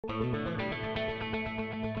Hi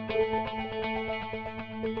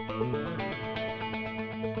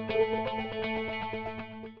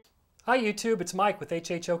YouTube, it's Mike with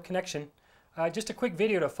HHO Connection. Just a quick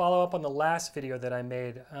video to follow up on the last video that I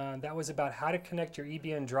made. That was about how to connect your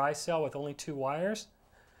EBN dry cell with only 2 wires.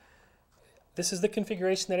 This is the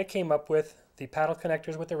configuration that it came up with. The paddle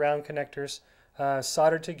connectors with the round connectors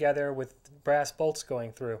soldered together with brass bolts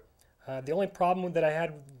going through. The only problem that I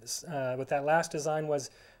had with that last design was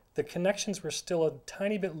the connections were still a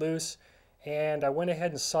tiny bit loose, and I went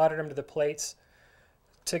ahead and soldered them to the plates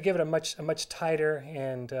to give it a much tighter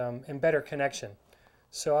and better connection.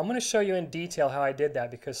 So I'm going to show you in detail how I did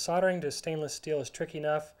that, because soldering to stainless steel is tricky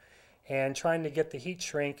enough, and trying to get the heat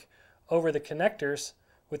shrink over the connectors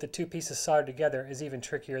with the 2 pieces soldered together is even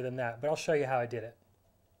trickier than that, but I'll show you how I did it.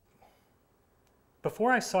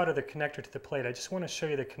 Before I solder the connector to the plate, I just want to show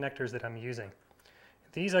you the connectors that I'm using.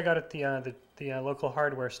 These I got at the local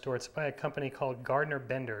hardware store. It's by a company called Gardner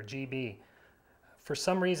Bender, GB. For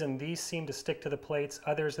some reason, these seem to stick to the plates.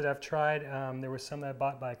 Others that I've tried, there were some that I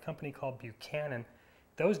bought by a company called Buchanan.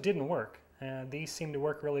 Those didn't work. These seem to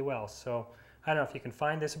work really well. So I don't know if you can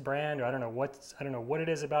find this brand, or I don't know what it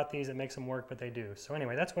is about these that makes them work, but they do. So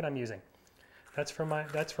anyway, that's what I'm using. That's for my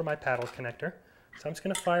paddle connector. So I'm just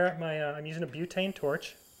going to fire up my. I'm using a butane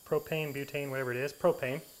torch, propane, butane, whatever it is,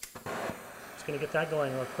 propane. Just going to get that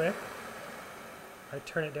going real quick. I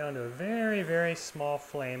turn it down to a very, very small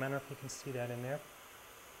flame. I don't know if you can see that in there.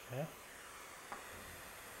 Okay.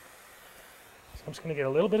 So I'm just going to get a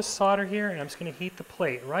little bit of solder here, and I'm just going to heat the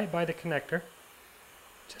plate right by the connector.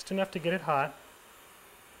 Just enough to get it hot.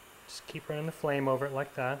 Just keep running the flame over it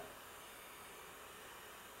like that.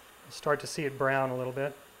 You'll start to see it brown a little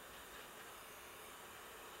bit.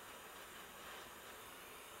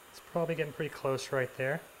 It's probably getting pretty close right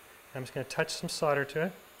there. I'm just going to touch some solder to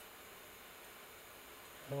it.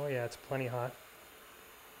 Oh yeah, it's plenty hot.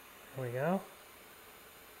 There we go.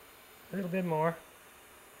 A little bit more.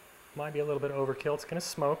 Might be a little bit overkill. It's going to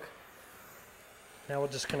smoke. Now we're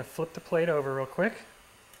just going to flip the plate over real quick.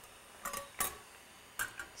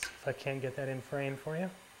 See if I can get that in frame for you.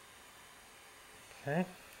 Okay.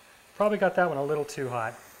 Probably got that one a little too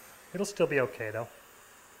hot. It'll still be okay though.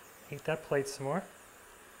 Heat that plate some more.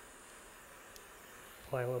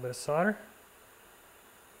 Apply a little bit of solder.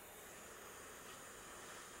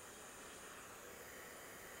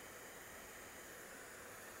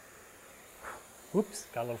 Oops,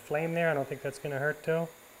 got a little flame there. I don't think that's going to hurt though.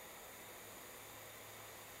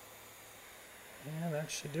 Yeah,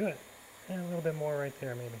 that should do it. And a little bit more right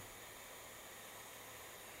there maybe.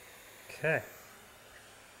 Okay.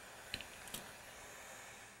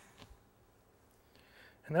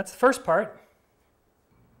 And that's the first part.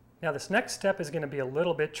 Now this next step is going to be a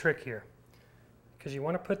little bit trickier, because you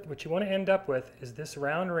want to put, what you want to end up with is this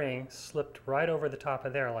round ring slipped right over the top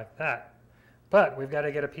of there like that. But we've got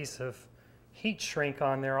to get a piece of heat shrink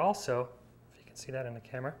on there also, if you can see that in the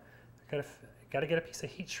camera. Got to get a piece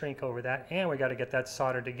of heat shrink over that, and we got to get that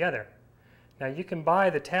soldered together. Now you can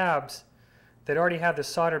buy the tabs that already have the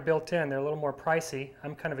solder built in. They're a little more pricey.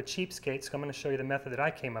 I'm kind of a cheapskate, so I'm going to show you the method that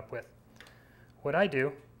I came up with. What I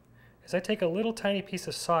do is I take a little tiny piece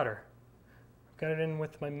of solder. I've got it in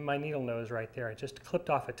with my needle nose right there. I just clipped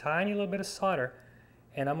off a tiny little bit of solder,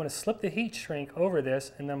 and I'm going to slip the heat shrink over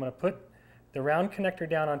this, and then I'm going to put the round connector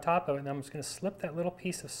down on top of it, and I'm just going to slip that little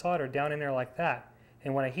piece of solder down in there like that.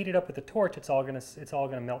 And when I heat it up with the torch, it's all going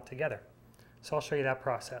to melt together. So I'll show you that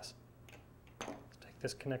process. Let's take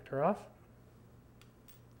this connector off.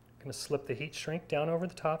 I'm going to slip the heat shrink down over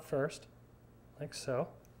the top first, like so.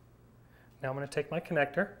 Now I'm going to take my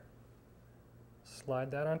connector, slide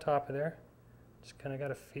that on top of there. Just kind of got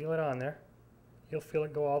to feel it on there. You'll feel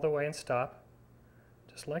it go all the way and stop,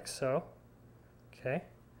 just like so. Okay.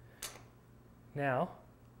 Now,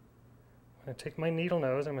 I'm going to take my needle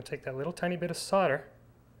nose, I'm going to take that little tiny bit of solder,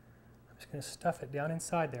 I'm just going to stuff it down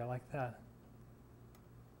inside there like that.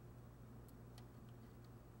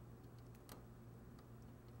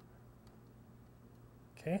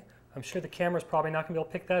 Okay, I'm sure the camera's probably not going to be able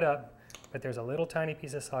to pick that up, but there's a little tiny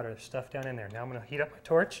piece of solder stuffed down in there. Now I'm going to heat up my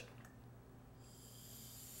torch.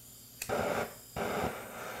 Turn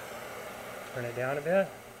it down a bit.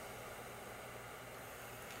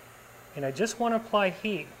 And I just want to apply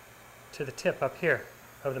heat to the tip up here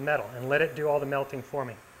of the metal and let it do all the melting for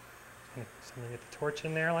me. So I'm going to get the torch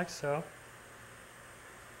in there like so.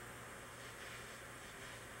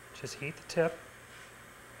 Just heat the tip,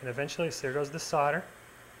 and eventually, so there goes the solder.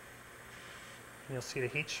 And you'll see the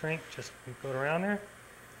heat shrink just go around there.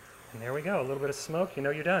 And there we go, a little bit of smoke, you know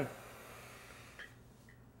you're done.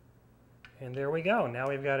 And there we go. Now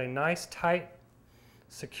we've got a nice tight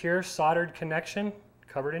Secure soldered connection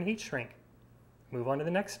covered in heat shrink. Move on to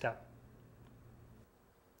the next step.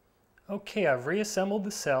 Okay, I've reassembled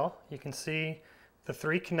the cell. You can see the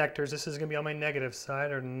 3 connectors, this is going to be on my negative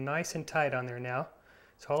side, are nice and tight on there now.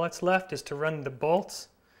 So all that's left is to run the bolts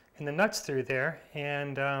and the nuts through there,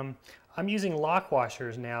 and I'm using lock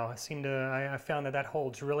washers now. I found that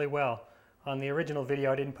holds really well. On the original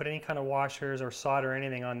video I didn't put any kind of washers or solder or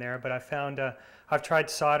anything on there, but I found I've tried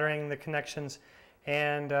soldering the connections,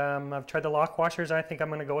 and I've tried the lock washers. I think I'm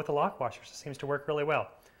going to go with the lock washers. It seems to work really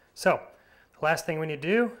well. So the last thing we need to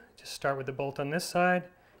do, just start with the bolt on this side,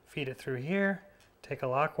 feed it through here, take a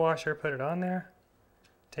lock washer, put it on there,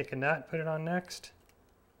 take a nut, put it on next.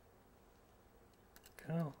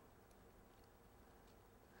 Go.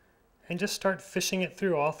 And just start fishing it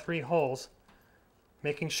through all 3 holes,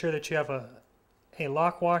 making sure that you have a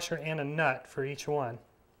lock washer and a nut for each one.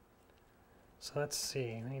 So let's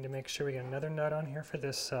see, we need to make sure we get another nut on here for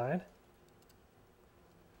this side.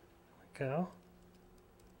 There we go.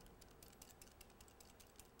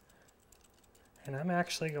 And I'm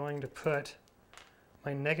actually going to put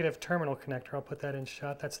my negative terminal connector, I'll put that in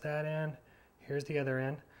shot, that's that end. Here's the other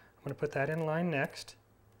end. I'm going to put that in line next.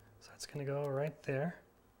 So that's going to go right there.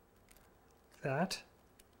 Like that.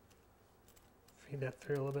 Feed that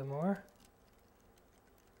through a little bit more.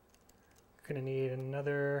 I'm going to need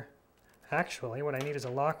another, actually what I need is a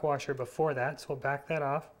lock washer before that, so we'll back that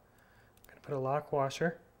off. I'm going to put a lock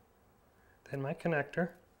washer, then my connector.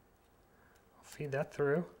 I'll feed that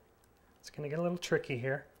through. It's going to get a little tricky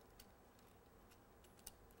here.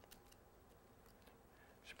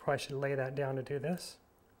 Probably should lay that down to do this.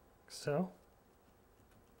 So,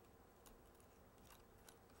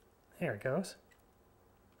 there it goes.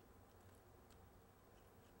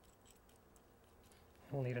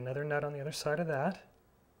 We'll need another nut on the other side of that.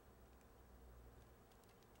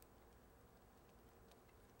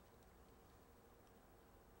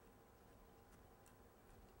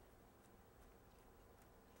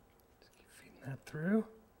 Just keep feeding that through.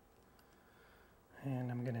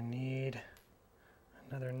 And I'm going to need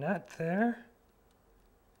another nut there.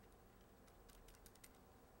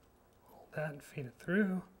 Hold that and feed it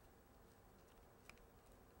through.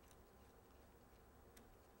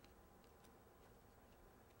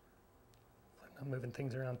 I'm not moving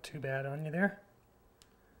things around too bad on you there.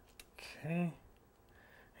 Okay.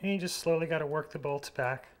 And you just slowly got to work the bolts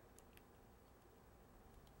back.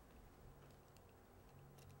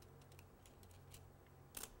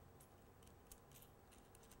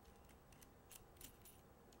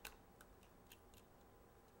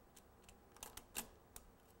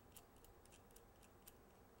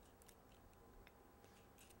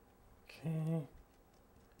 Okay,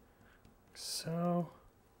 so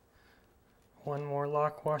one more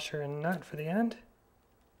lock washer and nut for the end.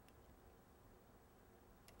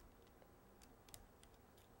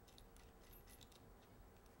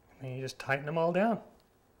 And then you just tighten them all down,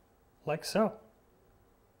 like so.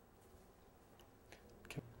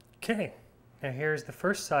 Okay, now here's the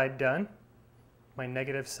first side done, my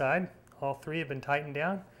negative side. All 3 have been tightened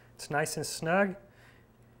down. It's nice and snug.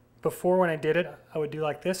 Before, when I did it, I would do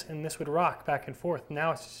like this, and this would rock back and forth.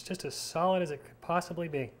 Now it's just as solid as it could possibly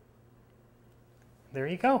be. There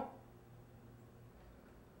you go.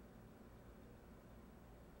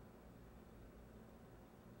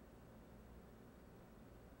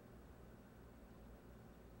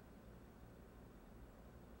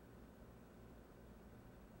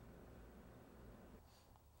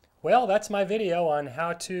 Well, that's my video on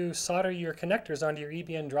how to solder your connectors onto your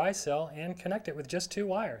EBN dry cell and connect it with just 2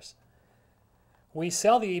 wires. We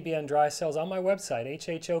sell the EBN dry cells on my website,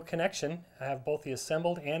 HHO Connection. I have both the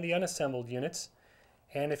assembled and the unassembled units.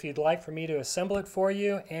 And if you'd like for me to assemble it for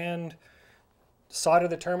you and solder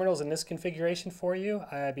the terminals in this configuration for you,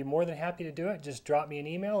 I'd be more than happy to do it. Just drop me an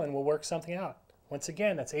email and we'll work something out. Once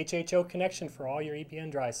again, that's HHO Connection for all your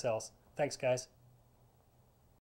EBN dry cells. Thanks, guys.